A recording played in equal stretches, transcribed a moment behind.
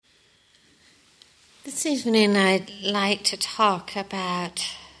This evening I'd like to talk about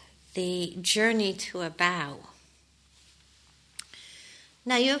the journey to a bow.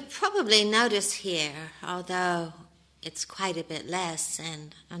 Now you'll probably notice here, although it's quite a bit less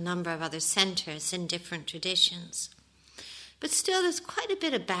in a number of other centers in different traditions, but still there's quite a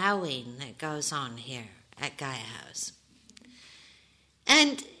bit of bowing that goes on here at Gaia House.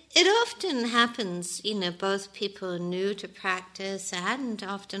 And it often happens, both people new to practice and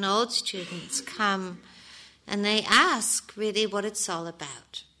often old students come and they ask really what it's all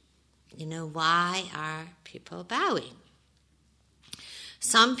about. Why are people bowing?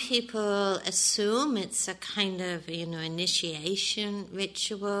 Some people assume it's a kind of, initiation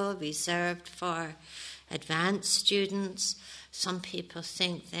ritual reserved for advanced students. Some people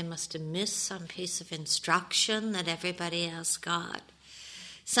think they must have missed some piece of instruction that everybody else got.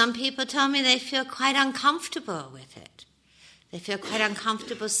 Some people tell me they feel quite uncomfortable with it. They feel quite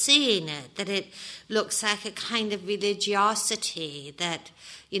uncomfortable seeing it, that it looks like a kind of religiosity that,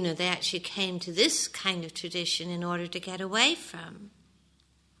 they actually came to this kind of tradition in order to get away from.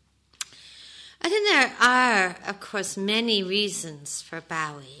 I think there are, of course, many reasons for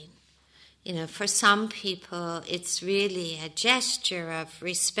bowing. For some people, it's really a gesture of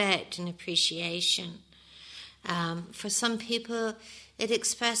respect and appreciation. For some people, it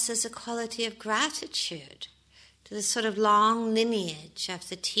expresses a quality of gratitude to the sort of long lineage of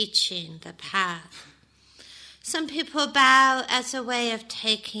the teaching, the path. Some people bow as a way of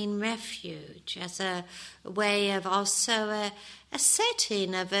taking refuge, as a way of also a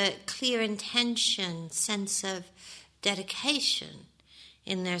setting of a clear intention, sense of dedication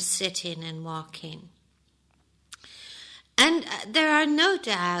in their sitting and walking. And there are no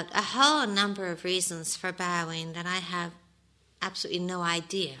doubt a whole number of reasons for bowing that I have absolutely no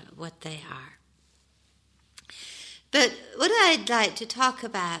idea what they are. But what I'd like to talk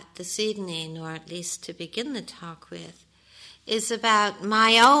about this evening, or at least to begin the talk with, is about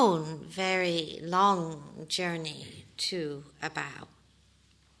my own very long journey to a bow.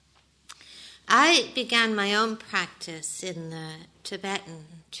 I began my own practice in the Tibetan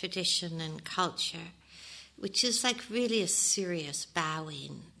tradition and culture, which is like really a serious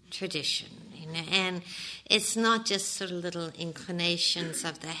bowing tradition, and it's not just sort of little inclinations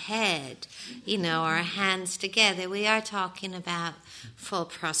of the head, or hands together. We are talking about full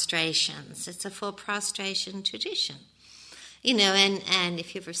prostrations. It's a full prostration tradition, and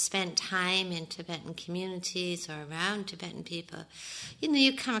if you've ever spent time in Tibetan communities or around Tibetan people,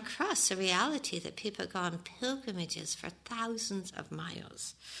 you come across a reality that people go on pilgrimages for thousands of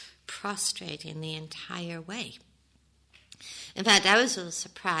miles, prostrating the entire way. In fact, I was a little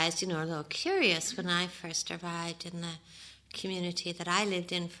surprised, a little curious when I first arrived in the community that I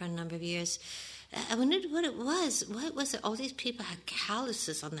lived in for a number of years. I wondered what it was. What was it? All these people had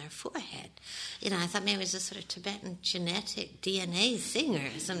calluses on their forehead. I thought maybe it was a sort of Tibetan genetic DNA thing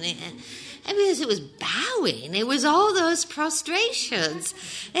or something. And because it was bowing, it was all those prostrations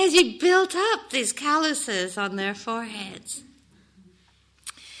as you built up these calluses on their foreheads.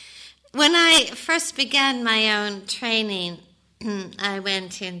 When I first began my own training, I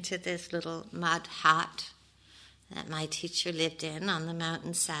went into this little mud hut that my teacher lived in on the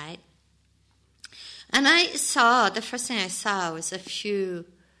mountainside. And the first thing I saw was a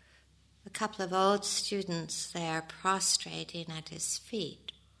couple of old students there prostrating at his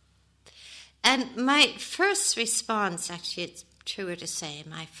feet. And my first response, actually it's truer to say,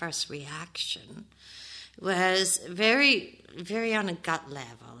 my first reaction was very, very on a gut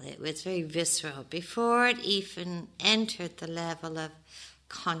level. It was very visceral. Before it even entered the level of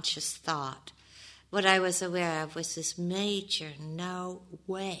conscious thought, what I was aware of was this major, no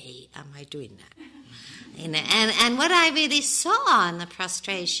way am I doing that. And what I really saw in the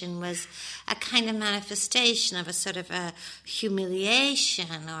prostration was a kind of manifestation of a sort of a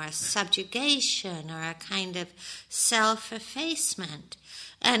humiliation or a subjugation or a kind of self-effacement.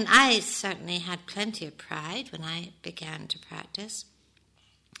 And I certainly had plenty of pride when I began to practice.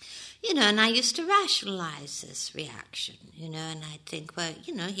 And I used to rationalize this reaction, and I'd think, well,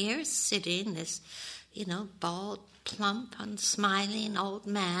 here's sitting this, bald, plump, unsmiling old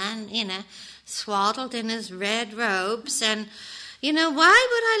man, swaddled in his red robes, and, why would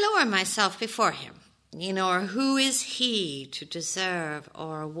I lower myself before him? Or who is he to deserve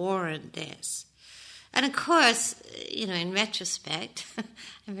or warrant this? And of course, in retrospect,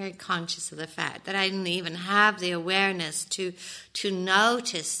 I'm very conscious of the fact that I didn't even have the awareness to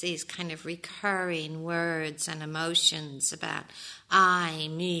notice these kind of recurring words and emotions about I,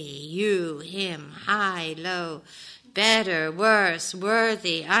 me, you, him, high, low, better, worse,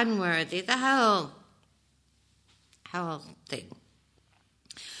 worthy, unworthy, the whole thing.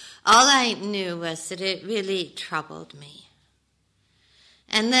 all I knew was that it really troubled me.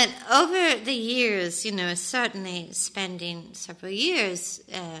 And that over the years, certainly spending several years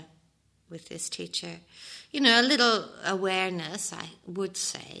with this teacher, a little awareness, I would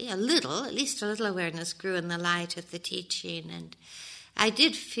say, at least a little awareness grew in the light of the teaching. And I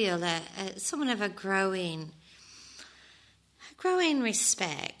did feel somewhat of a growing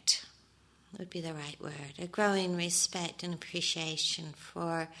respect would be the right word, a growing respect and appreciation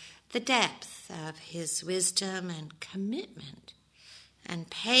for the depth of his wisdom and commitment and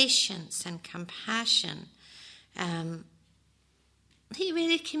patience and compassion. He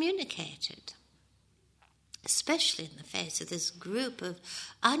really communicated, especially in the face of this group of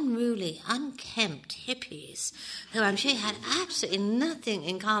unruly, unkempt hippies who I'm sure he had absolutely nothing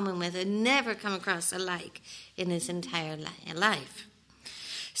in common with and never come across alike in his entire life.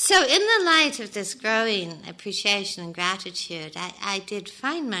 So in the light of this growing appreciation and gratitude, I did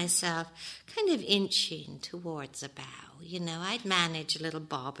find myself kind of inching towards a bow. I'd manage a little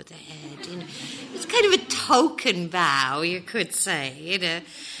bob of the head. It's kind of a token bow, you could say.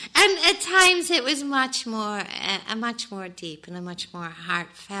 And at times it was a much more deep and a much more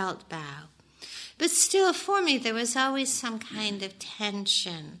heartfelt bow. But still, for me, there was always some kind of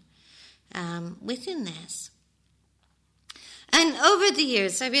tension within this. And over the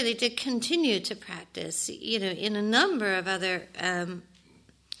years, I really did continue to practice, in a number of other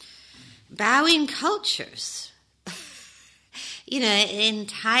bowing cultures. In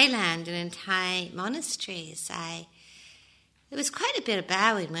Thailand and in Thai monasteries, there was quite a bit of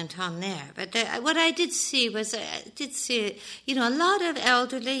bowing went on there. But what I did see was, a lot of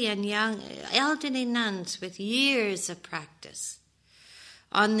elderly and elderly nuns with years of practice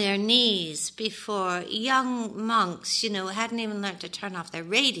on their knees before young monks, hadn't even learned to turn off their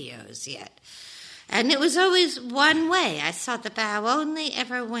radios yet. And it was always one way. I saw the bow only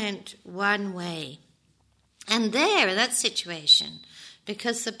ever went one way. And there, in that situation,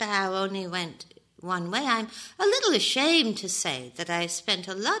 because the bow only went one way, I'm a little ashamed to say that I spent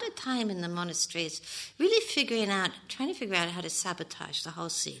a lot of time in the monasteries really trying to figure out how to sabotage the whole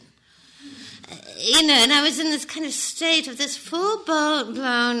scene. And I was in this kind of state of this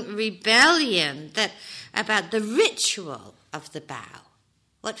full-blown rebellion about the ritual of the bow,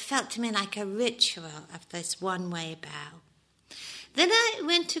 what felt to me like a ritual of this one-way bow. Then I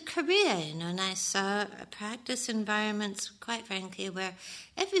went to Korea, and I saw practice environments, quite frankly, where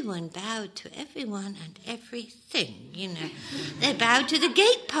everyone bowed to everyone and everything, They bowed to the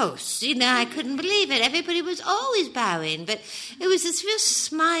gateposts, I couldn't believe it. Everybody was always bowing, but it was this real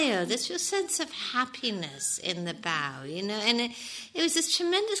smile, this real sense of happiness in the bow, and it was this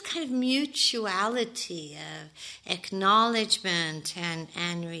tremendous kind of mutuality of acknowledgement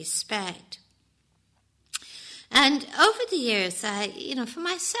and respect. And over the years, for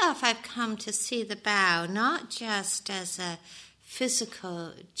myself, I've come to see the bow not just as a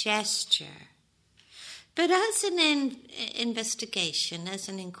physical gesture, but as an investigation, as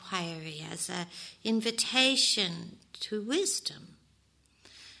an inquiry, as an invitation to wisdom.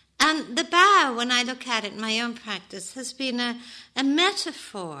 And the bow, when I look at it in my own practice, has been a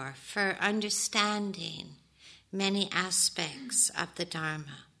metaphor for understanding many aspects of the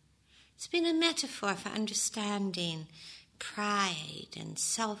Dharma. It's been a metaphor for understanding pride and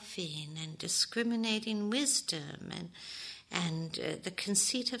selfing and discriminating wisdom and the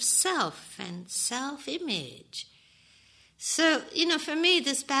conceit of self and self-image. So, for me,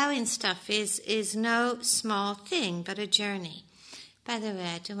 this bowing stuff is no small thing, but a journey. By the way,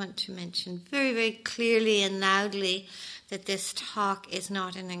 I do want to mention very, very clearly and loudly that this talk is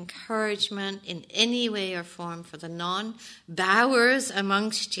not an encouragement in any way or form for the non-bowers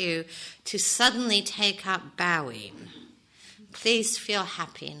amongst you to suddenly take up bowing. Please feel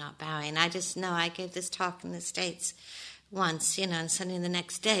happy not bowing. I just know I gave this talk in the States once, and suddenly the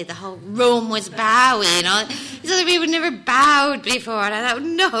next day the whole room was bowing. These other people never bowed before, and I thought,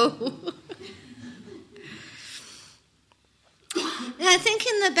 no. I think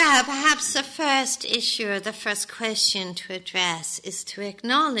in the bow, perhaps the first issue or the first question to address is to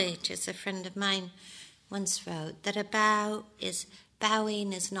acknowledge, as a friend of mine once wrote, that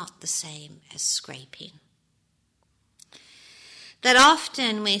bowing is not the same as scraping. That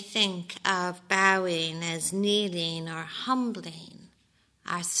often we think of bowing as kneeling or humbling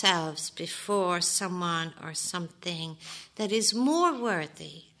ourselves before someone or something that is more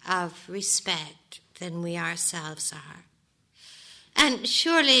worthy of respect than we ourselves are. And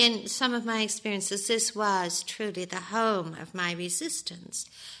surely in some of my experiences, this was truly the home of my resistance.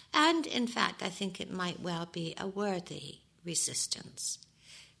 And in fact, I think it might well be a worthy resistance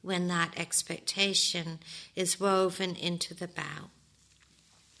when that expectation is woven into the bow.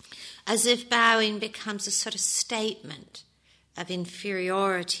 as if bowing becomes a sort of statement of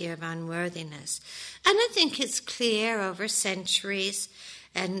inferiority, of unworthiness. And I think it's clear over centuries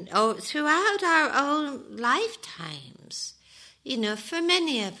and throughout our own lifetimes. For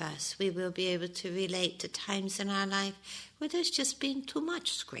many of us, we will be able to relate to times in our life where there's just been too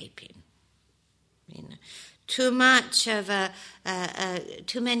much scraping. Too much of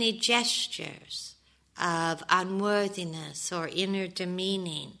too many gestures of unworthiness or inner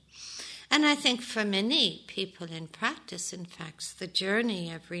demeaning. And I think for many people in practice, in fact, the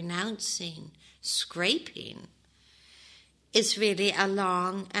journey of renouncing scraping is really a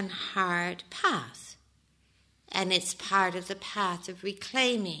long and hard path. And it's part of the path of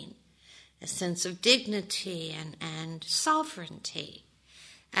reclaiming a sense of dignity and sovereignty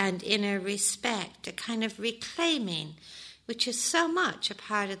and inner respect, a kind of reclaiming, which is so much a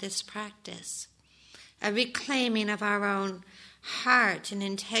part of this practice, a reclaiming of our own heart and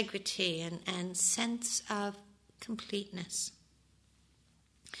integrity and sense of completeness.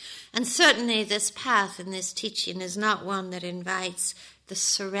 And certainly this path and this teaching is not one that invites the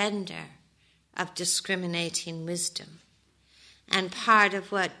surrender of discriminating wisdom. And part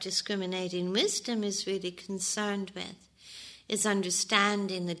of what discriminating wisdom is really concerned with is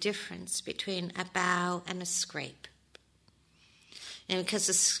understanding the difference between a bow and a scrape. And because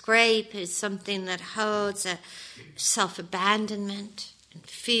a scrape is something that holds a self-abandonment and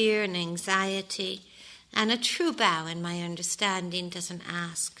fear and anxiety, and a true bow, in my understanding, doesn't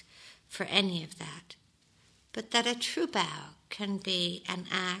ask for any of that. But that a true bow can be an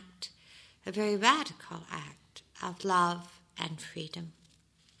act, a very radical act of love and freedom.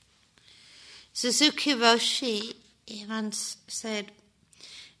 Suzuki Roshi once said,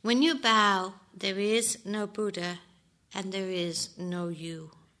 "When you bow, there is no Buddha and there is no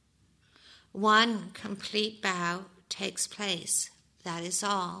you. One complete bow takes place. That is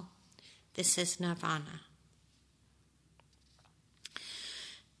all. This is nirvana."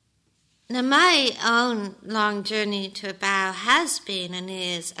 Now, my own long journey to a bow has been and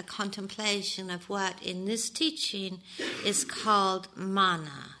is a contemplation of what in this teaching is called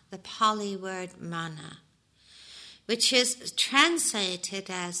mana, the Pali word mana, which is translated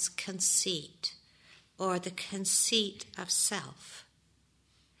as conceit, or the conceit of self.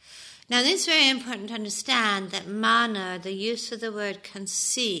 Now, it's very important to understand that mana, the use of the word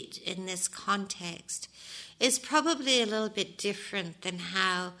conceit in this context, is probably a little bit different than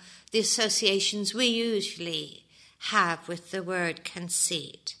how the associations we usually have with the word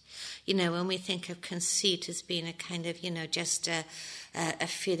conceit. When we think of conceit as being a kind of, just a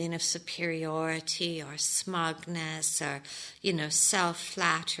feeling of superiority or smugness or,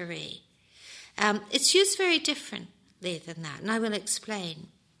 self-flattery. It's used very differently than that, and I will explain.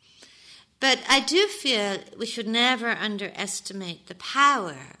 But I do feel we should never underestimate the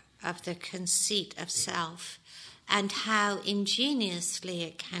power of the conceit of self and how ingeniously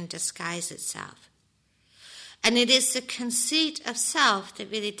it can disguise itself. And it is the conceit of self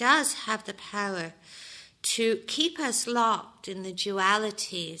that really does have the power to keep us locked in the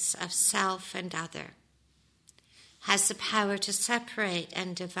dualities of self and other, has the power to separate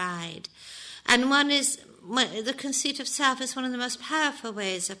and divide. And the conceit of self is one of the most powerful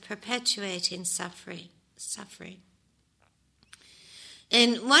ways of perpetuating suffering.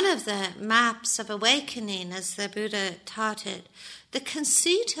 In one of the maps of awakening, as the Buddha taught it, the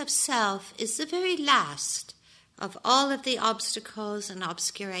conceit of self is the very last of all of the obstacles and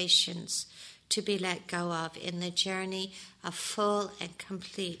obscurations to be let go of in the journey of full and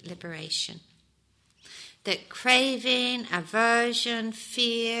complete liberation. That craving, aversion,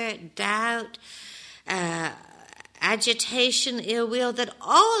 fear, doubt, agitation, ill will, that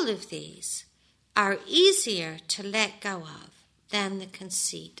all of these are easier to let go of than the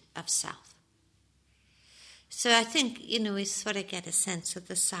conceit of self. So I think, we sort of get a sense of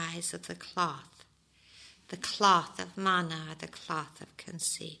the size of the cloth of mana, or the cloth of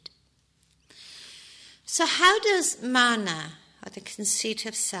conceit. So how does mana, or the conceit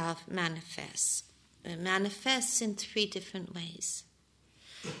of self, manifest? It manifests in 3 different ways.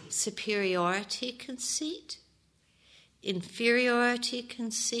 Superiority conceit, inferiority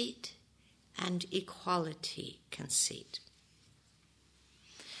conceit, and equality conceit.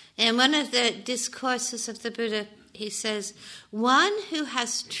 In one of the discourses of the Buddha, he says, one who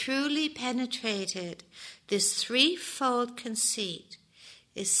has truly penetrated this 3-fold conceit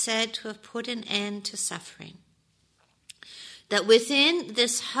is said to have put an end to suffering. That within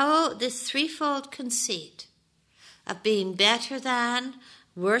this 3-fold conceit of being better than,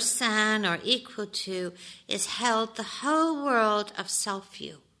 worse than, or equal to, is held the whole world of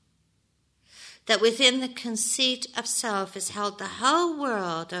self-view. that within the conceit of self is held the whole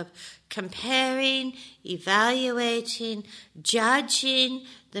world of comparing, evaluating, judging,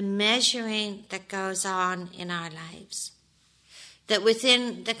 the measuring that goes on in our lives. That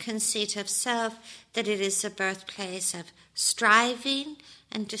within the conceit of self, that it is the birthplace of striving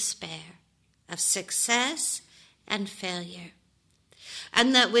and despair, of success and failure.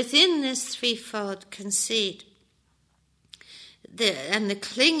 And that within this threefold conceit, the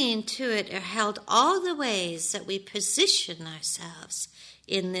clinging to it are held all the ways that we position ourselves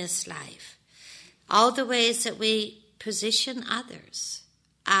in this life, all the ways that we position others,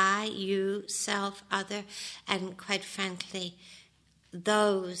 I, you, self, other, and quite frankly,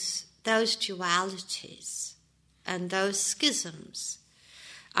 those dualities and those schisms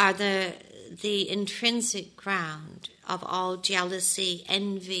are the intrinsic ground of all jealousy,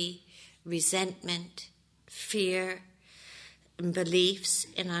 envy, resentment, fear, and beliefs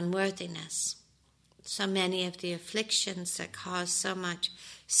in unworthiness. So many of the afflictions that cause so much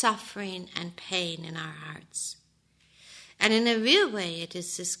suffering and pain in our hearts. And in a real way, it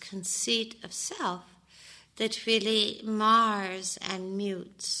is this conceit of self that really mars and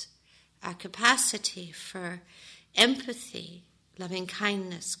mutes our capacity for empathy, loving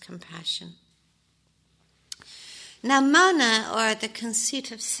kindness, compassion. Now, mana, or the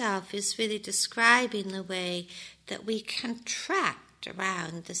conceit of self, is really describing the way that we contract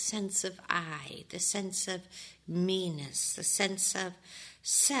around the sense of I, the sense of me-ness, the sense of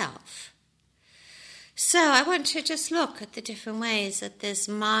self. So I want to just look at the different ways that this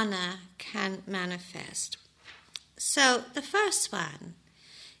mana can manifest. So the first one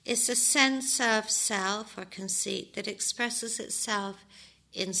is a sense of self or conceit that expresses itself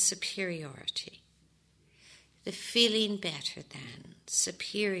in superiority. The feeling better than,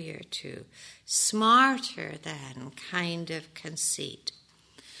 superior to, smarter than kind of conceit.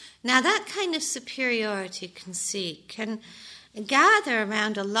 Now that kind of superiority conceit can gather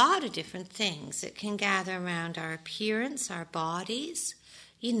around a lot of different things. It can gather around our appearance, our bodies.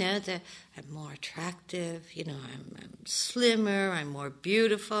 You know, I'm more attractive, I'm slimmer, I'm more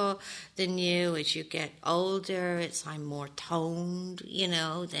beautiful than you. As you get older, I'm more toned,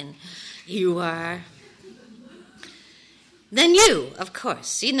 than you are. Than you, of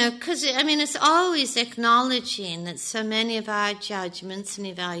course, because, it's always acknowledging that so many of our judgments and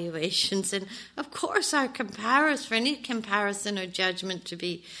evaluations, and of course our comparison, for any comparison or judgment to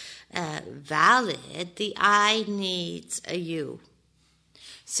be valid, the I needs a you.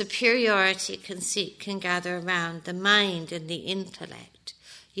 Superiority conceit can gather around the mind and the intellect.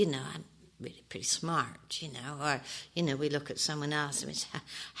 I'm really pretty smart, or, we look at someone else and we say, I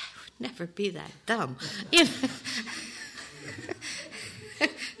would never be that dumb,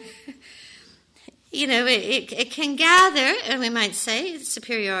 It can gather, and we might say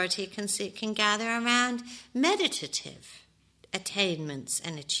superiority conceit can gather around meditative attainments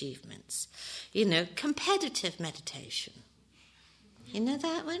and achievements. Competitive meditation. You know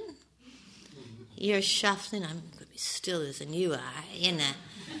that one? You're shuffling, I'm going to be still as you are,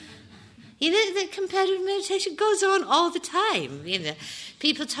 the competitive meditation goes on all the time,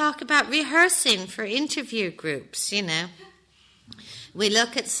 People talk about rehearsing for interview groups, We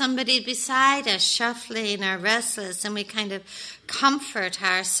look at somebody beside us shuffling or restless, and we kind of comfort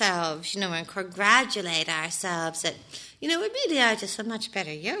ourselves, and congratulate ourselves that, we really are just a much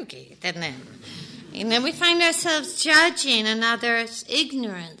better yogi than them. We find ourselves judging another's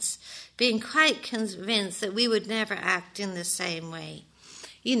ignorance, being quite convinced that we would never act in the same way.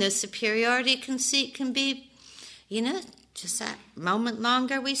 Superiority conceit can be, just that moment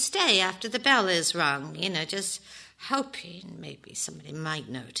longer we stay after the bell is rung, just hoping maybe somebody might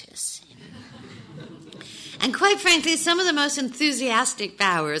notice. And quite frankly, some of the most enthusiastic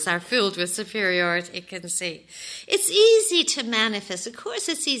bowers are filled with superiority conceit. It's easy to manifest. Of course,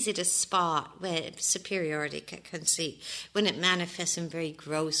 it's easy to spot with superiority conceit when it manifests in very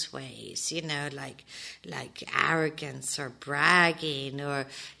gross ways, like arrogance or bragging, or,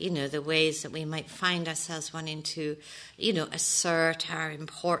 the ways that we might find ourselves wanting to, assert our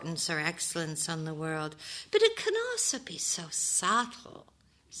importance or excellence on the world. But it can also be so subtle,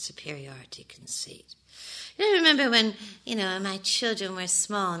 superiority conceit. I remember when, my children were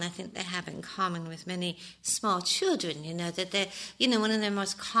small, and I think they have in common with many small children, that they, one of their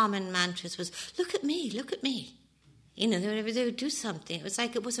most common mantras was, look at me, look at me. Whenever they would do something, it was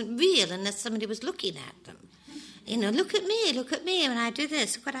like it wasn't real unless somebody was looking at them. Look at me, when I do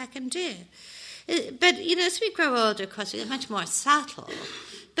this, look what I can do. But, as we grow older, of course, we get much more subtle.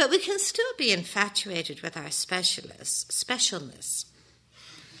 But we can still be infatuated with our specialness.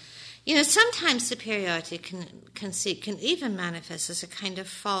 Sometimes superiority conceit can even manifest as a kind of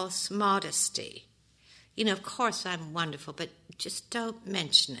false modesty. Of course I'm wonderful, but just don't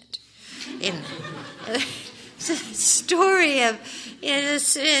mention it. It's a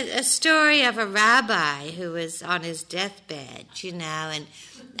story of a rabbi who was on his deathbed, and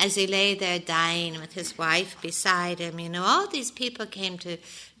as he lay there dying with his wife beside him, all these people came to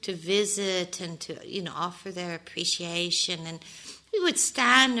visit and to, offer their appreciation, and he would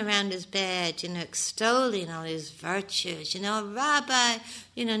stand around his bed, extolling all his virtues. Rabbi,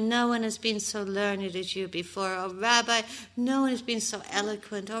 no one has been so learned as you before. Oh, Rabbi, no one has been so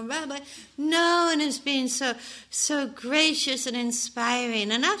eloquent. Oh, Rabbi, no one has been so gracious and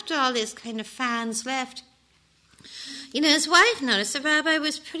inspiring. And after all this kind of fans left, his wife noticed the rabbi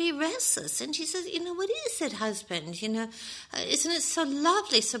was pretty restless. And she says, what is it, husband? Isn't it so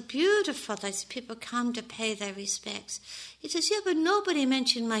lovely, so beautiful that people come to pay their respects? He says, yeah, but nobody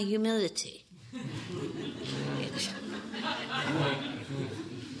mentioned my humility.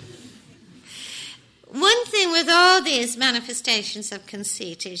 One thing with all these manifestations of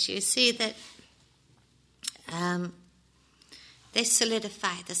conceit is you see that they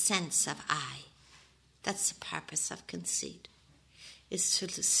solidify the sense of I. That's the purpose of conceit, is to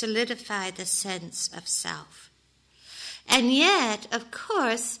solidify the sense of self. And yet, of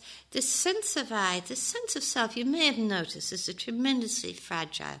course, this sense of I, this sense of self, you may have noticed, is a tremendously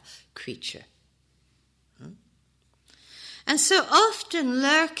fragile creature. And so often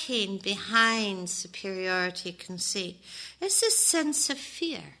lurking behind superiority conceit is this sense of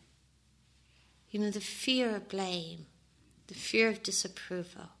fear. The fear of blame, the fear of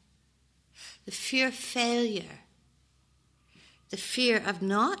disapproval, the fear of failure, the fear of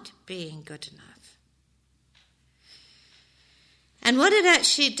not being good enough. And what it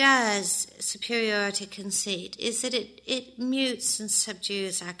actually does, superiority conceit, is that it mutes and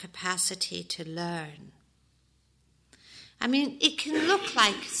subdues our capacity to learn. It can look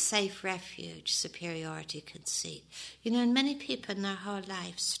like safe refuge, superiority conceit. And many people in their whole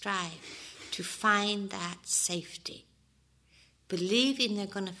life strive to find that safety, believing they're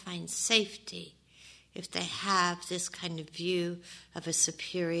going to find safety if they have this kind of view of a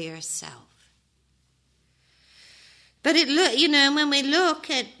superior self. But when we look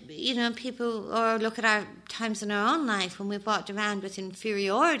at, people, or look at our times in our own life when we've walked around with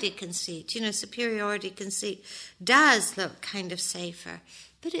inferiority conceit, superiority conceit does look kind of safer,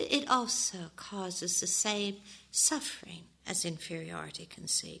 but it also causes the same suffering as inferiority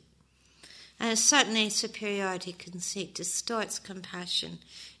conceit. And certainly superiority conceit distorts compassion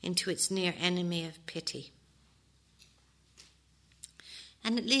into its near enemy of pity.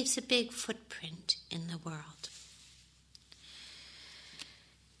 And it leaves a big footprint in the world.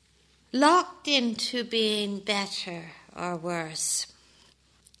 Locked into being better or worse,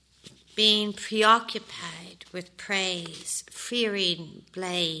 being preoccupied with praise, fearing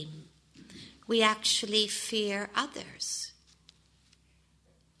blame, we actually fear others.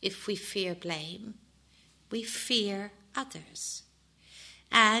 If we fear blame, we fear others.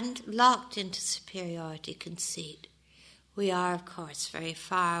 And locked into superiority conceit, we are, of course, very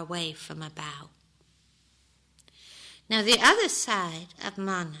far away from a bow. Now, the other side of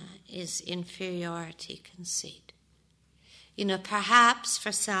mana is inferiority conceit. Perhaps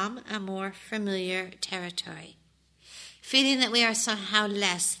for some, a more familiar territory. Feeling that we are somehow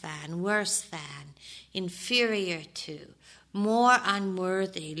less than, worse than, inferior to, more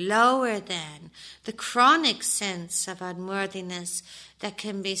unworthy, lower than, the chronic sense of unworthiness that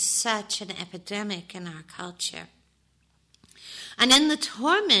can be such an epidemic in our culture. And in the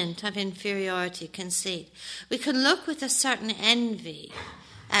torment of inferiority conceit, we can look with a certain envy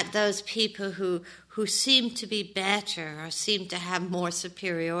at those people who seem to be better or seem to have more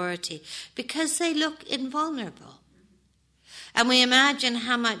superiority because they look invulnerable. And we imagine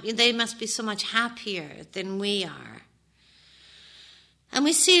how much they must be so much happier than we are. And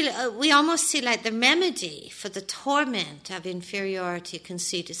we almost see like the remedy for the torment of inferiority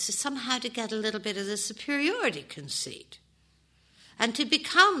conceit is to somehow to get a little bit of the superiority conceit. And to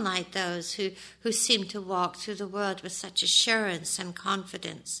become like those who seem to walk through the world with such assurance and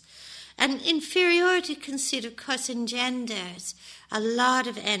confidence. And inferiority conceit, of course, engenders a lot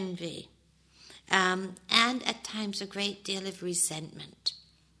of envy and at times a great deal of resentment.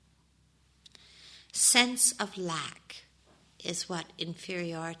 Sense of lack is what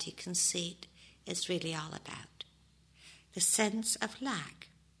inferiority conceit is really all about. The sense of lack,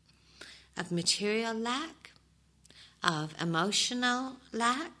 of material lack, of emotional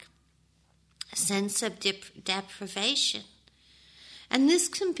lack, a sense of deprivation. And this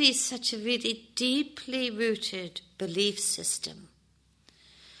can be such a really deeply rooted belief system.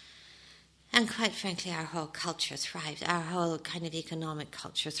 And quite frankly, our whole culture thrives, our whole kind of economic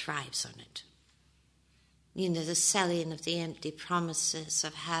culture thrives on it. You know, the selling of the empty promises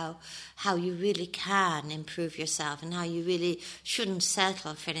of how you really can improve yourself and how you really shouldn't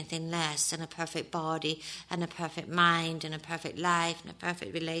settle for anything less than a perfect body and a perfect mind and a perfect life and a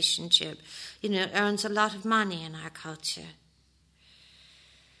perfect relationship. You know, it earns a lot of money in our culture.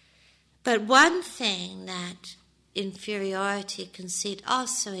 But one thing that inferiority conceit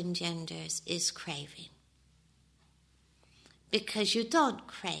also engenders is craving. Because you don't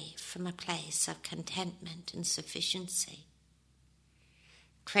crave from a place of contentment and sufficiency.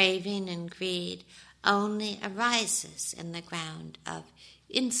 Craving and greed only arises in the ground of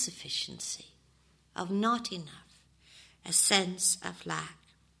insufficiency, of not enough, a sense of lack.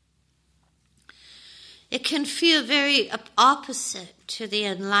 It can feel very opposite to the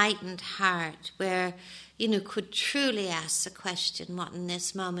enlightened heart, where, you know, could truly ask the question, what in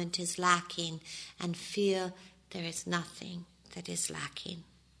this moment is lacking, and feel there is nothing that is lacking.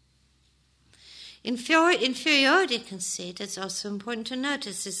 Inferiority conceit, it's also important to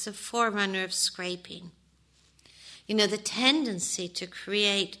notice, is the forerunner of scraping. You know, the tendency to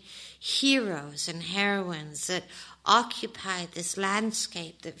create heroes and heroines that occupy this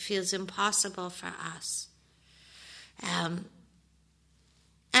landscape that feels impossible for us. And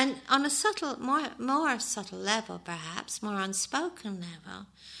on a subtle, more subtle level perhaps, more unspoken level,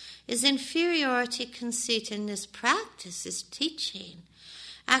 is inferiority conceit in this practice, this teaching,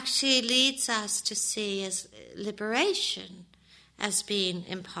 actually leads us to see as liberation as being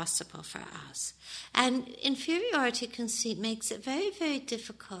impossible for us. And inferiority conceit makes it very, very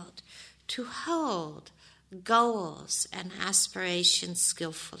difficult to hold goals and aspirations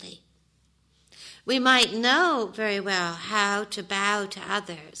skillfully. We might know very well how to bow to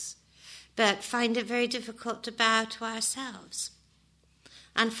others, but find it very difficult to bow to ourselves.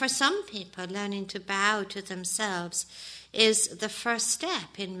 And for some people, learning to bow to themselves is the first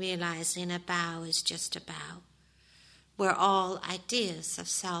step in realizing a bow is just a bow, where all ideas of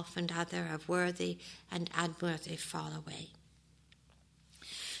self and other, of worthy and unworthy, fall away.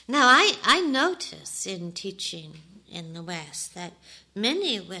 Now, I notice in teaching in the West that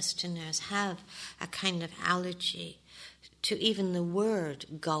many Westerners have a kind of allergy to even the word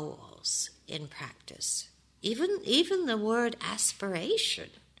goals in practice. Even the word aspiration,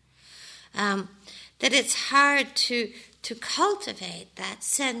 that it's hard to cultivate that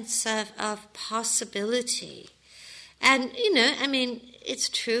sense of possibility. And, you know, I mean, it's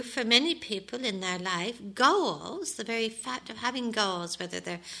true for many people in their life, goals, the very fact of having goals, whether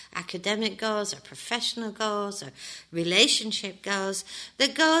they're academic goals or professional goals or relationship goals,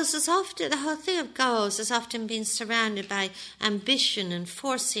 the whole thing of goals has often been surrounded by ambition and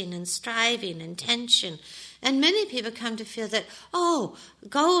forcing and striving and tension. And many people come to feel that,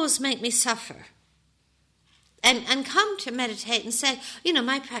 goals make me suffer. And come to meditate and say, you know,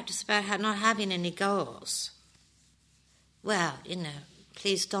 my practice is about not having any goals. Well, you know,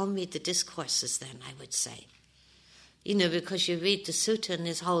 please don't read the discourses then, I would say. You know, because you read the sutta and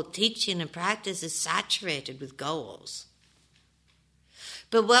this whole teaching and practice is saturated with goals.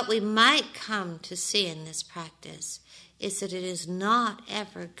 But what we might come to see in this practice is that it is not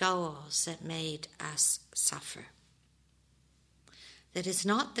ever goals that made us suffer. That it's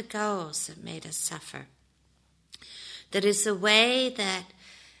not the goals that made us suffer. That is the way that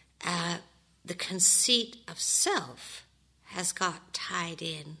the conceit of self has got tied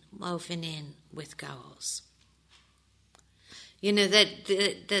in, woven in with goals. You know, that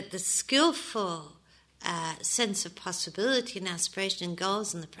the skillful sense of possibility and aspiration and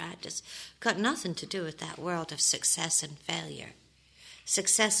goals in the practice got nothing to do with that world of success and failure.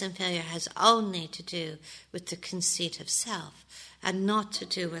 Success and failure has only to do with the conceit of self and not to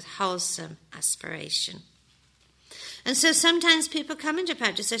do with wholesome aspiration. And so sometimes people come into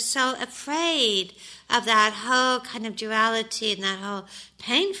practice, they're so afraid of that whole kind of duality and that whole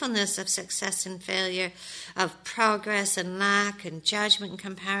painfulness of success and failure, of progress and lack and judgment and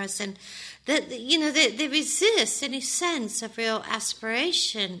comparison, that, you know, they resist any sense of real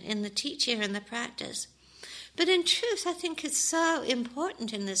aspiration in the teaching or in the practice. But in truth, I think it's so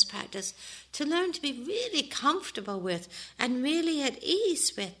important in this practice to learn to be really comfortable with and really at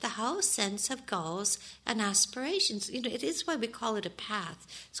ease with the whole sense of goals and aspirations. You know, it is why we call it a path.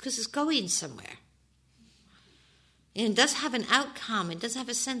 It's because it's going somewhere. It does have an outcome. It does have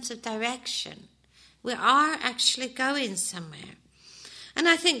a sense of direction. We are actually going somewhere. And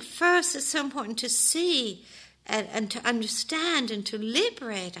I think first it's so important to see and to understand and to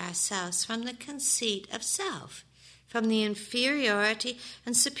liberate ourselves from the conceit of self, from the inferiority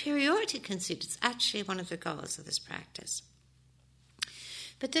and superiority conceit. It's actually one of the goals of this practice.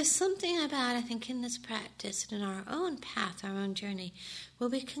 But there's something about, I think, in this practice and in our own path, our own journey, where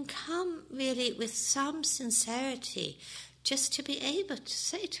we can come really with some sincerity just to be able to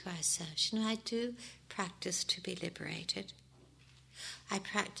say to ourselves, I do practice to be liberated. I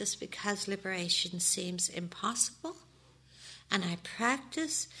practice because liberation seems impossible, and I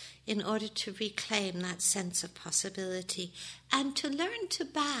practice in order to reclaim that sense of possibility and to learn to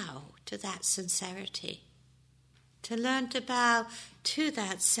bow to that sincerity, to learn to bow to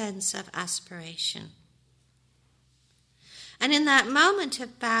that sense of aspiration. And in that moment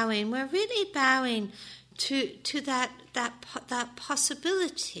of bowing, we're really bowing to that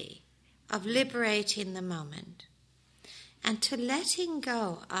possibility of liberating the moment and to letting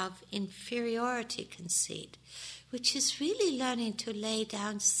go of inferiority conceit, which is really learning to lay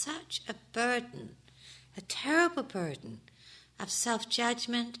down such a burden, a terrible burden of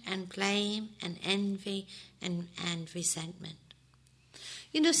self-judgment and blame and envy and resentment.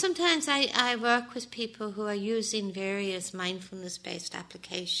 Sometimes I work with people who are using various mindfulness-based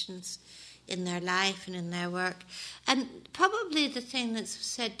applications in their life and in their work. And probably the thing that's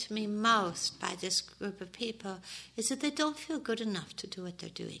said to me most by this group of people is that they don't feel good enough to do what they're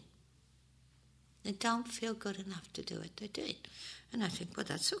doing. They don't feel good enough to do what they're doing. And I think, well,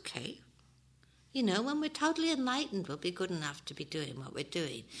 that's okay. When we're totally enlightened, we'll be good enough to be doing what we're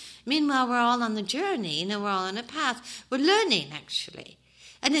doing. Meanwhile, we're all on the journey, we're all on a path. We're learning, actually.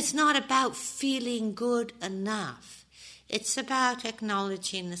 And it's not about feeling good enough. It's about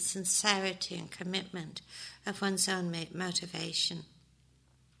acknowledging the sincerity and commitment of one's own motivation.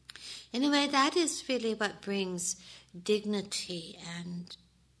 In a way, that is really what brings dignity and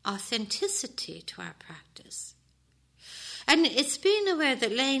authenticity to our practice. And it's being aware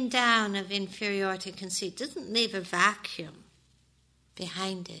that laying down of inferiority conceit doesn't leave a vacuum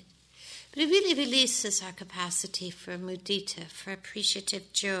behind it, but it really releases our capacity for mudita, for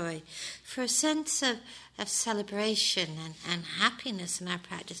appreciative joy, for a sense of celebration and happiness in our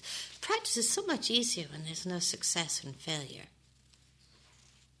practice. Practice is so much easier when there's no success and failure.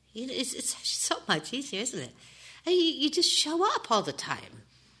 It's so much easier, isn't it? And you just show up all the time.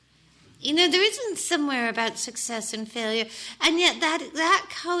 There isn't somewhere about success and failure, and yet that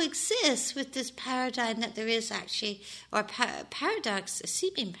coexists with this paradigm that there is actually, or paradox, a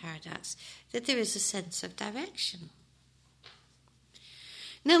seeming paradox, that there is a sense of direction.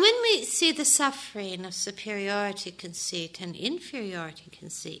 Now, when we see the suffering of superiority conceit and inferiority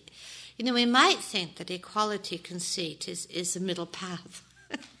conceit, we might think that equality conceit is a middle path.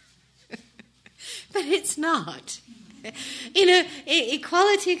 But it's not.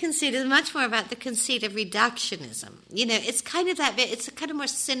 Equality conceit is much more about the conceit of reductionism. It's kind of it's a kind of more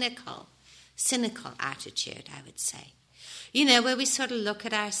cynical attitude, I would say. Where we sort of look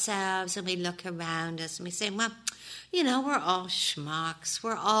at ourselves and we look around us and we say, well, we're all schmucks,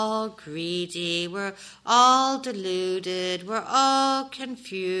 we're all greedy, we're all deluded, we're all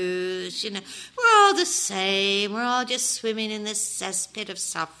confused, we're all the same, we're all just swimming in this cesspit of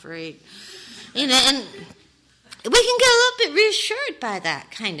suffering, and we can get a little bit reassured by that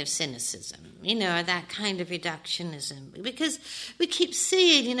kind of cynicism, or that kind of reductionism, because we keep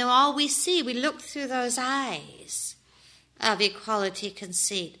seeing, all we see, we look through those eyes of equality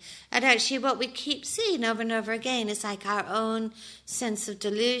conceit. And actually what we keep seeing over and over again is like our own sense of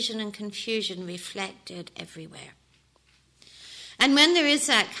delusion and confusion reflected everywhere. And when there is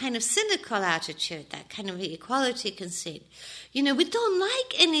that kind of cynical attitude, that kind of equality conceit, we don't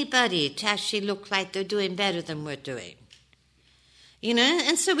like anybody to actually look like they're doing better than we're doing.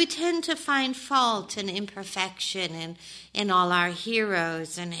 And so we tend to find fault and imperfection in all our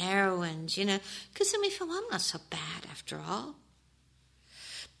heroes and heroines, because then we feel, well, I'm not so bad after all.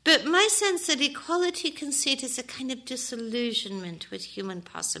 But my sense that equality conceit is a kind of disillusionment with human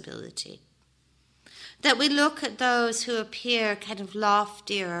possibility. That we look at those who appear kind of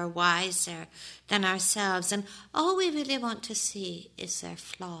loftier or wiser than ourselves, and all we really want to see is their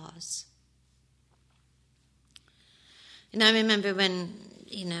flaws. I remember when,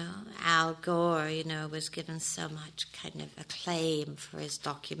 Al Gore, was given so much kind of acclaim for his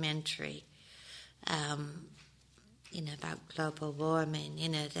documentary, about global warming,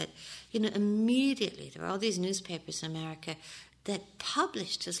 that, immediately there were all these newspapers in America that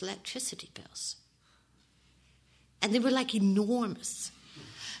published his electricity bills. And they were like enormous.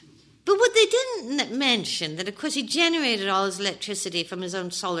 But what they didn't mention, that of course he generated all his electricity from his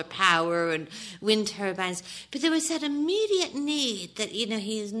own solar power and wind turbines, but there was that immediate need that,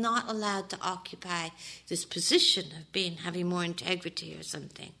 he is not allowed to occupy this position of having more integrity or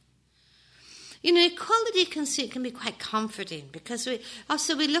something. Equality conceit can be quite comforting because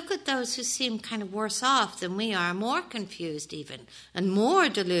we look at those who seem kind of worse off than we are, more confused even, and more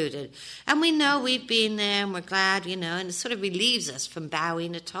deluded. And we know we've been there and we're glad, and it sort of relieves us from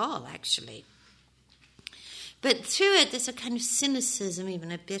bowing at all, actually. But through it, there's a kind of cynicism,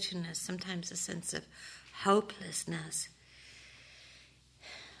 even a bitterness, sometimes a sense of hopelessness.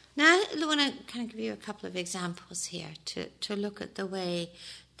 Now, I want to kind of give you a couple of examples here to look at the way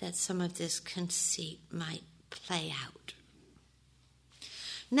that some of this conceit might play out.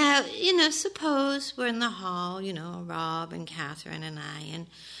 Now, suppose we're in the hall, Rob and Catherine and I,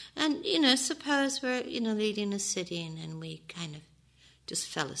 and suppose we're, leading a sitting and we kind of just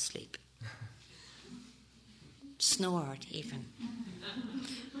fell asleep. Snored even.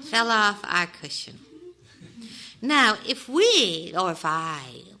 Fell off our cushion. Now, if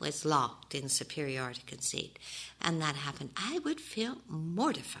I was locked in superiority conceit and that happened, I would feel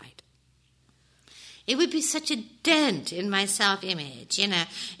mortified. It would be such a dent in my self-image,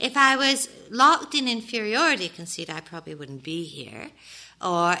 If I was locked in inferiority conceit, I probably wouldn't be here.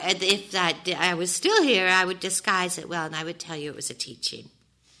 Or if I was still here, I would disguise it well and I would tell you it was a teaching.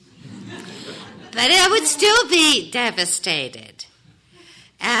 But I would still be devastated.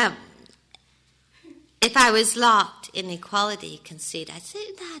 If I was locked in equality conceit, I'd say,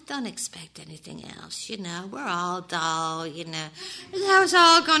 don't expect anything else, We're all dull, That's how it's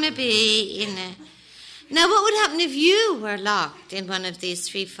all going to be, Now, what would happen if you were locked in one of these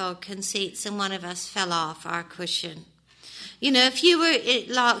threefold conceits and one of us fell off our cushion? If you were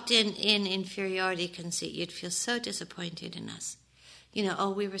locked in inferiority conceit, you'd feel so disappointed in us.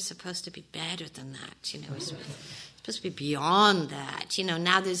 We were supposed to be better than that. We're supposed to be beyond that.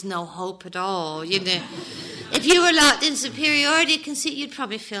 Now there's no hope at all. If you were locked in superiority conceit, you'd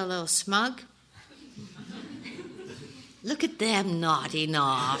probably feel a little smug. Look at them nodding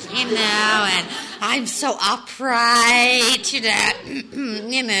off, and I'm so upright,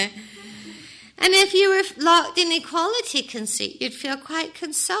 And if you were locked in equality conceit, you'd feel quite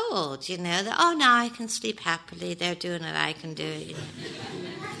consoled, that, now I can sleep happily, they're doing what I can do.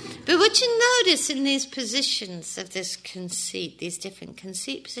 But what you notice in these positions of this conceit, these different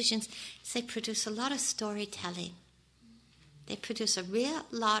conceit positions, is they produce a lot of storytelling. They produce a real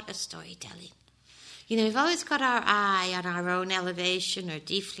lot of storytelling. We've always got our eye on our own elevation or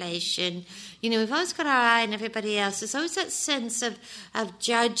deflation. We've always got our eye on everybody else. There's always that sense of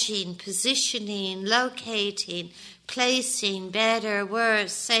judging, positioning, locating, placing, better,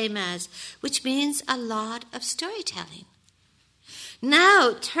 worse, same as, which means a lot of storytelling.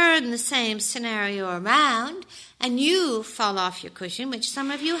 Now turn the same scenario around and you fall off your cushion, which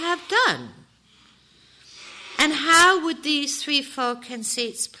some of you have done. And how would these threefold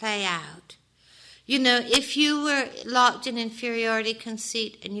conceits play out? If you were locked in inferiority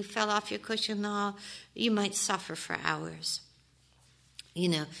conceit and you fell off your cushion in the hall, you might suffer for hours.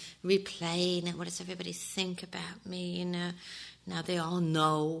 Replaying it. What does everybody think about me? Now they all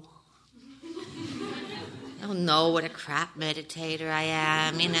know. They all know what a crap meditator I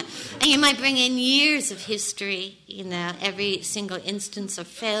am. And you might bring in years of history. Every single instance of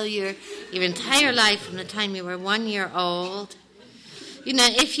failure, your entire life from the time you were 1 year old.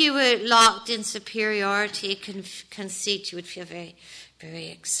 If you were locked in superiority conceit, you would feel very, very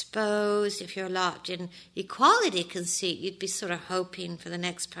exposed. If you're locked in equality conceit, you'd be sort of hoping for the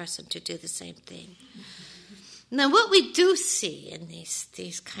next person to do the same thing. Now, what we do see in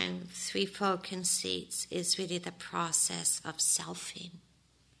these kind of threefold conceits is really the process of selfing.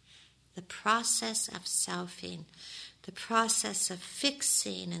 The process of selfing. The process of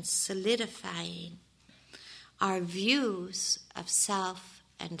fixing and solidifying our views of self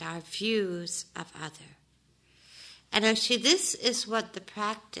and our views of other. And actually this is what the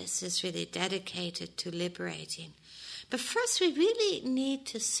practice is really dedicated to liberating. But first we really need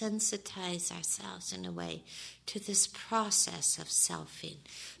to sensitize ourselves in a way to this process of selfing.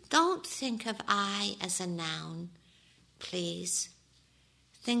 Don't think of I as a noun, please.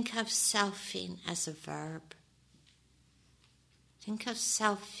 Think of selfing as a verb. Think of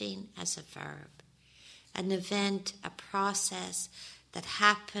selfing as a verb. An event, a process that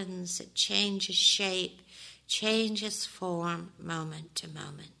happens, that changes shape, changes form, moment to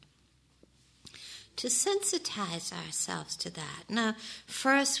moment. To sensitize ourselves to that. Now,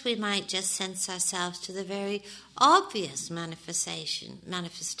 first we might just sense ourselves to the very obvious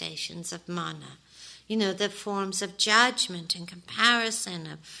manifestations of mana. The forms of judgment and comparison,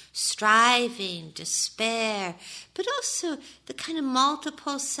 of striving, despair, but also the kind of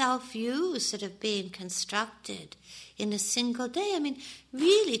multiple self-views that have been constructed in a single day.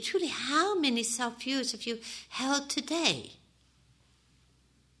 Really, truly, how many self-views have you held today?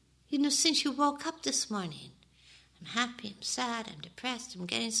 Since you woke up this morning. I'm happy, I'm sad, I'm depressed, I'm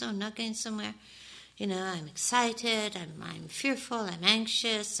getting somewhere, I'm not getting somewhere. I'm excited, I'm fearful, I'm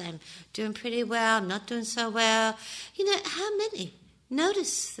anxious, I'm doing pretty well, I'm not doing so well. How many?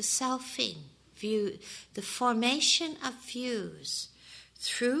 Notice the selfing view, the formation of views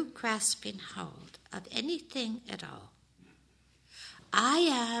through grasping hold of anything at all. I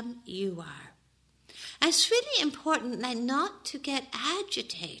am, you are. And it's really important not to get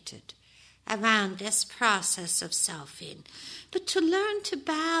agitated around this process of selfing, but to learn to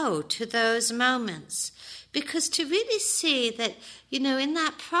bow to those moments, because to really see that, in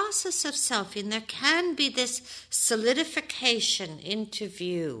that process of selfing, there can be this solidification into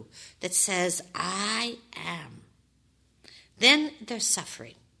view that says, I am. Then there's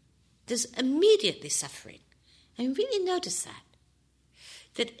suffering. There's immediately suffering. And really notice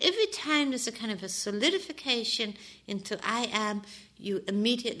that every time there's a kind of a solidification into I am, you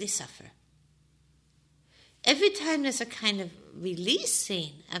immediately suffer. Every time there's a kind of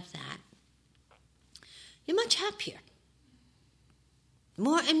releasing of that, you're much happier,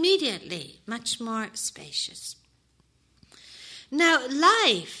 more immediately, much more spacious. Now,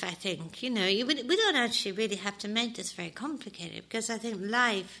 life, I think, we don't actually really have to make this very complicated, because I think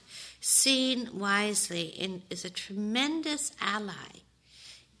life, seen wisely, is a tremendous ally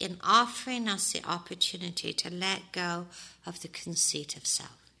in offering us the opportunity to let go of the conceit of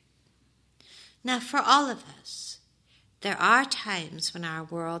self. Now, for all of us, there are times when our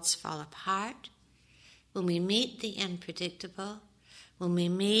worlds fall apart, when we meet the unpredictable, when we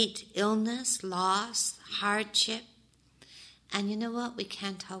meet illness, loss, hardship. And you know what? We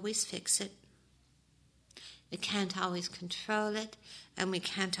can't always fix it. We can't always control it, and we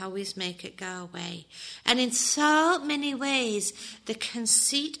can't always make it go away. And in so many ways, the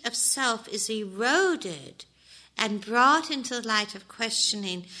conceit of self is eroded and brought into the light of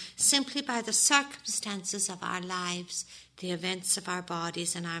questioning simply by the circumstances of our lives, the events of our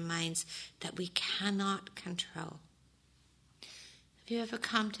bodies and our minds that we cannot control. Have you ever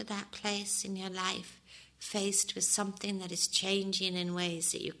come to that place in your life, faced with something that is changing in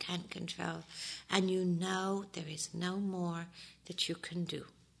ways that you can't control, and you know there is no more that you can do?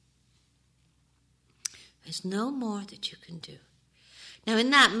 There's no more that you can do. Now,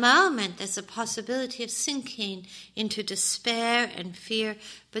 in that moment, there's a possibility of sinking into despair and fear,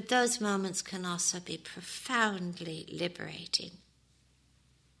 but those moments can also be profoundly liberating.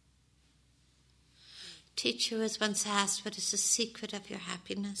 A teacher was once asked, what is the secret of your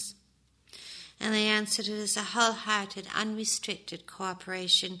happiness? And they answered, it is a wholehearted, unrestricted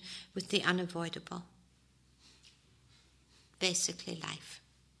cooperation with the unavoidable. Basically, life.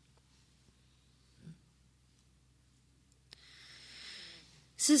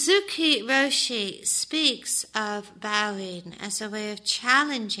 Suzuki Roshi speaks of bowing as a way of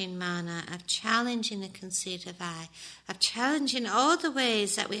challenging mana, of challenging the conceit of I, of challenging all the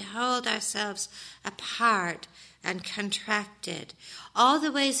ways that we hold ourselves apart and contracted, all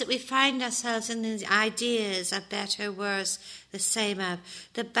the ways that we find ourselves in these ideas of better, worse, the same of.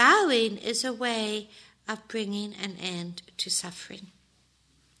 The bowing is a way of bringing an end to suffering.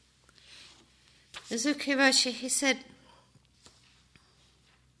 Suzuki Roshi, he said,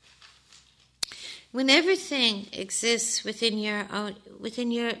 when everything exists within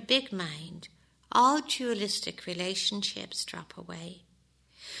your big mind, all dualistic relationships drop away.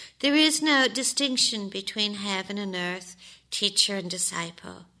 There is no distinction between heaven and earth, teacher and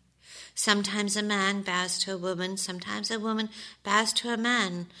disciple. Sometimes a man bows to a woman, sometimes a woman bows to a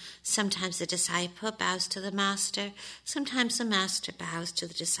man. Sometimes the disciple bows to the master, sometimes the master bows to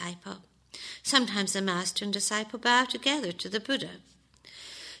the disciple. Sometimes the master and disciple bow together to the Buddha.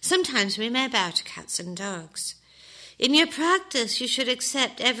 Sometimes we may bow to cats and dogs. In your practice, you should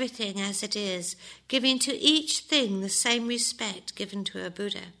accept everything as it is, giving to each thing the same respect given to a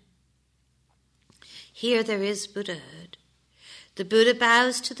Buddha. Here there is Buddhahood. The Buddha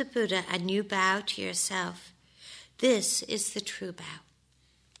bows to the Buddha, and you bow to yourself. This is the true bow.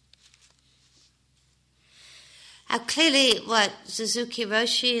 Clearly, what Suzuki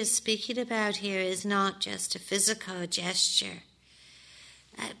Roshi is speaking about here is not just a physical gesture,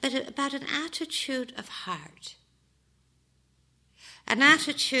 but about an attitude of heart. An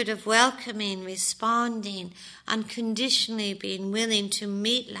attitude of welcoming, responding, unconditionally being willing to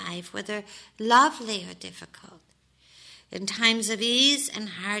meet life, whether lovely or difficult, in times of ease and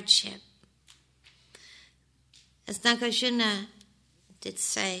hardship. As Nagarjuna did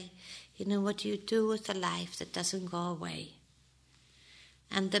say, what do you do with a life that doesn't go away?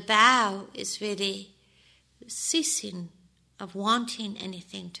 And the bow is really ceasing of wanting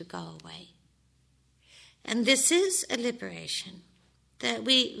anything to go away. And this is a liberation. that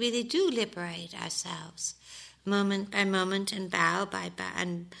we really do liberate ourselves moment by moment and bow by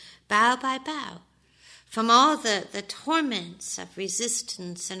bow from all the torments of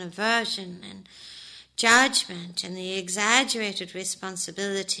resistance and aversion and judgment and the exaggerated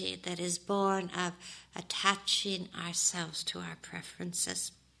responsibility that is born of attaching ourselves to our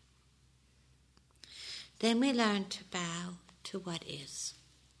preferences. Then we learn to bow to what is.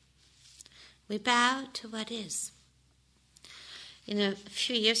 We bow to what is. A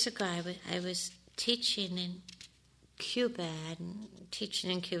few years ago I was teaching in Cuba, and teaching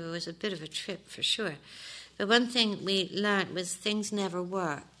in Cuba was a bit of a trip for sure. But one thing we learned was things never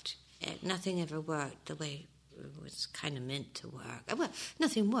worked. Nothing ever worked the way it was kind of meant to work. Well,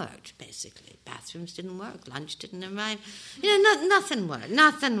 nothing worked, basically. Bathrooms didn't work, lunch didn't arrive. Nothing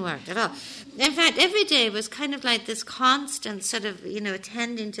worked at all. In fact, every day was kind of like this constant sort of,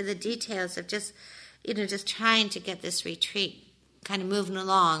 attending to the details of just trying to get this retreat kind of moving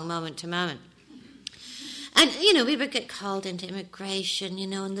along moment to moment. And, we would get called into immigration,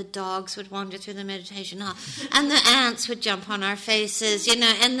 and the dogs would wander through the meditation hall, and the ants would jump on our faces, and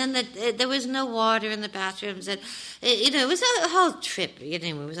then there was no water in the bathrooms, and, it was a whole trip,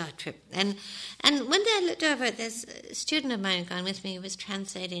 it was a trip. And one day I looked over at this student of mine gone with me who was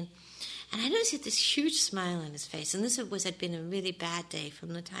translating, and I noticed he had this huge smile on his face, and this had been a really bad day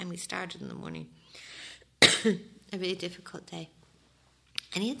from the time we started in the morning, a really difficult day.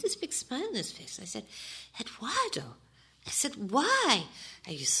 And he had this big smile on his face. I said, Eduardo, why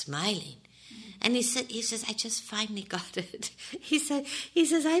are you smiling? And he says, I just finally got it. He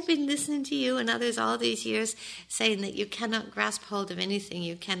says, I've been listening to you and others all these years saying that you cannot grasp hold of anything,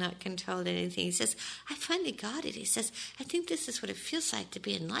 you cannot control anything. He says, I finally got it. He says, I think this is what it feels like to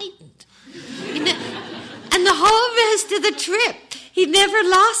be enlightened. And the whole rest of the trip, he never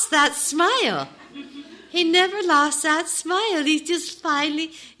lost that smile. He never lost that smile. It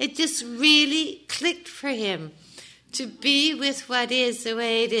just really clicked for him. To be with what is the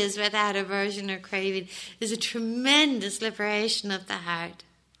way it is without aversion or craving is a tremendous liberation of the heart.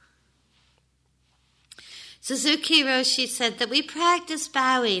 Suzuki Roshi said that we practice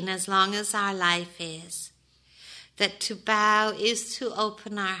bowing as long as our life is. That to bow is to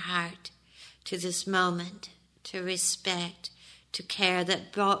open our heart to this moment, to respect, to care,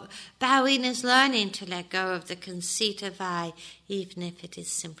 that bowing is learning to let go of the conceit of I, even if it is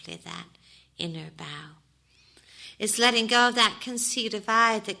simply that inner bow. It's letting go of that conceit of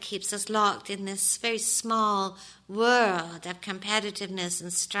I that keeps us locked in this very small world of competitiveness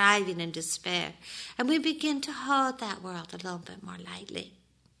and striving and despair. And we begin to hold that world a little bit more lightly.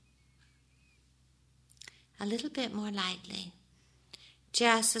 A little bit more lightly.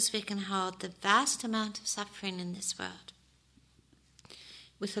 Just as we can hold the vast amount of suffering in this world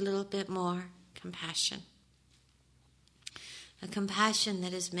with a little bit more compassion. A compassion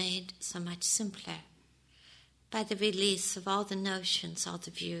that is made so much simpler by the release of all the notions, all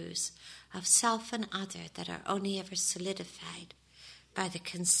the views of self and other that are only ever solidified by the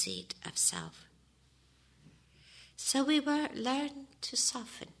conceit of self. So we learn to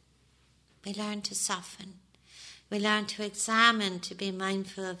soften. We learn to soften. We learn to examine, to be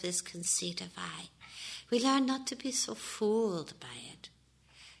mindful of this conceit of I. We learn not to be so fooled by it,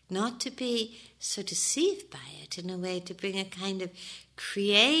 not to be so deceived by it in a way to bring a kind of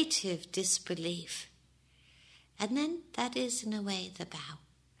creative disbelief. And then that is, in a way, the bow.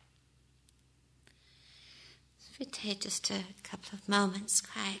 So we take just a couple of moments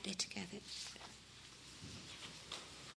quietly together.